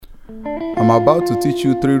I'm about to teach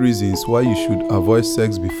you 3 reasons why you should avoid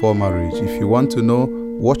sex before marriage. If you want to know,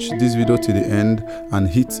 watch this video to the end and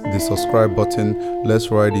hit the subscribe button. Let's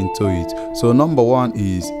right into it. So number 1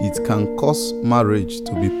 is it can cause marriage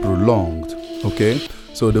to be prolonged. Okay,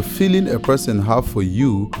 so the feeling a person have for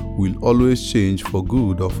you will always change for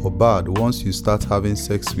good or for bad once you start having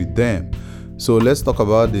sex with them. So let's talk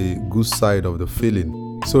about the good side of the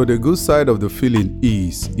feeling. So the good side of the feeling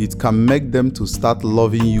is it can make them to start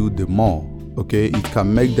loving you the more. Okay, it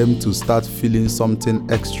can make them to start feeling something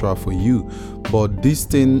extra for you. But this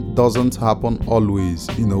thing doesn't happen always,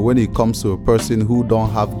 when it comes to a person who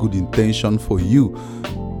don't have good intention for you.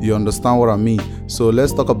 You understand what I mean? So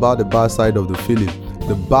let's talk about the bad side of the feeling.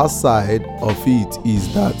 The bad side of it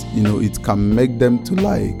is that it can make them to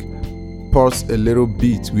pause a little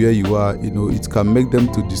bit where you are. It can make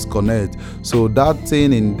them to disconnect. So that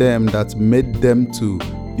thing in them that made them to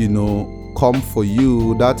come for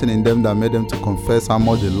you, that thing in them that made them to confess how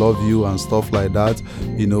much they love you and stuff like that,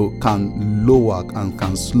 can lower and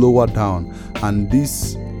can slow down. And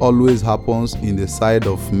this always happens in the side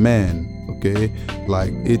of men. Okay,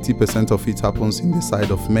 like 80% of it happens in the side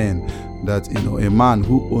of men. That a man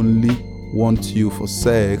who only wants you for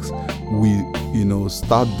sex will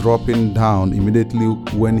start dropping down immediately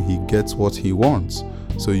when he gets what he wants.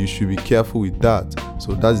 So you should be careful with that.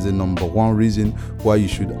 So that's the number 1 reason why you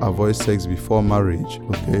should avoid sex before marriage.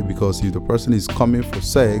 Okay, because if the person is coming for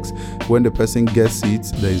sex, when the person gets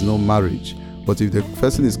it, there is no marriage. But if the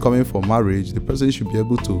person is coming for marriage, the person should be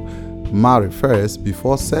able to marry first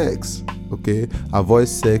before sex. Okay, avoid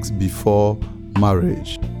sex before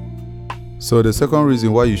marriage. So the second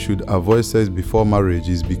reason why you should avoid sex before marriage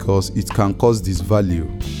is because it can cause disvalue.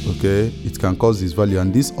 Okay, it can cause disvalue,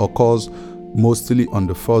 and this occurs mostly on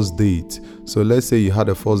the first date. So let's say you had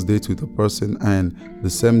a first date with a person and the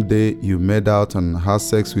same day you made out and had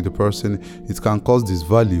sex with the person, it can cause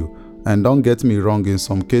disvalue. And don't get me wrong, in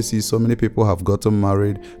some cases, so many people have gotten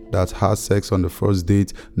married that had sex on the first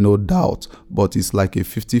date, no doubt. But it's like a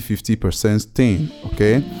 50-50% thing,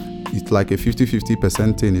 okay? It's like a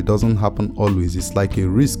 50-50% thing. It doesn't happen always. It's like a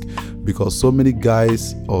risk because so many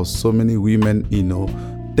guys or so many women,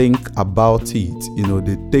 think about it.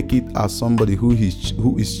 They take it as somebody who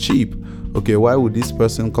is cheap. Okay, why would this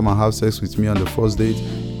person come and have sex with me on the first date?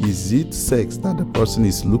 Is it sex that the person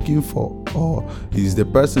is looking for, or is the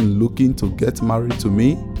person looking to get married to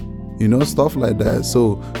me? Stuff like that.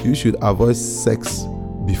 So you should avoid sex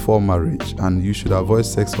before marriage, and you should avoid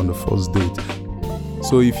sex on the first date.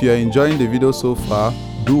 So if you are enjoying the video so far,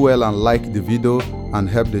 do well and like the video and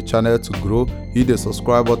help the channel to grow. Hit the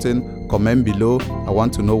subscribe button, comment below. I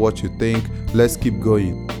want to know what you think. Let's keep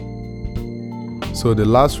going. So the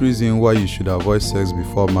last reason why you should avoid sex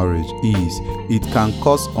before marriage is it can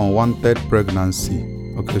cause unwanted pregnancy.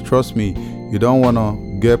 Okay, trust me, you don't want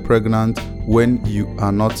to get pregnant when you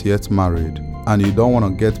are not yet married, and you don't want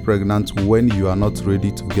to get pregnant when you are not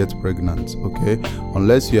ready to get pregnant. Okay,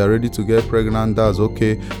 unless you are ready to get pregnant, that's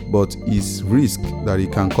okay, but it's risk that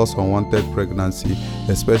it can cause unwanted pregnancy,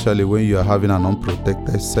 especially when you are having an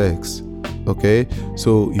unprotected sex. Okay,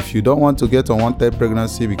 so if you don't want to get unwanted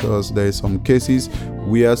pregnancy, because there is some cases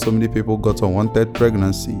where so many people got unwanted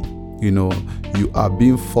pregnancy, you are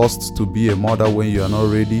being forced to be a mother when you are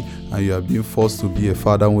not ready, and you are being forced to be a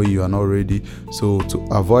father when you are not ready. So to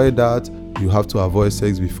avoid that, you have to avoid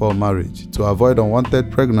sex before marriage to avoid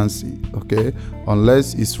unwanted pregnancy. Okay,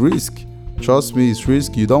 unless it's risk. Trust me, it's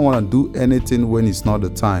risk. You don't want to do anything when it's not the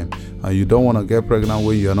time, and you don't want to get pregnant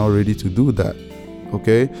when you are not ready to do that.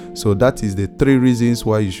 Okay, so that is the 3 reasons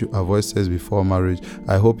why you should avoid sex before marriage.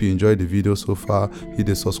 I hope you enjoyed the video so far. Hit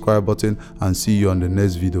the subscribe button and see you on the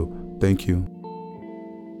next video. Thank you.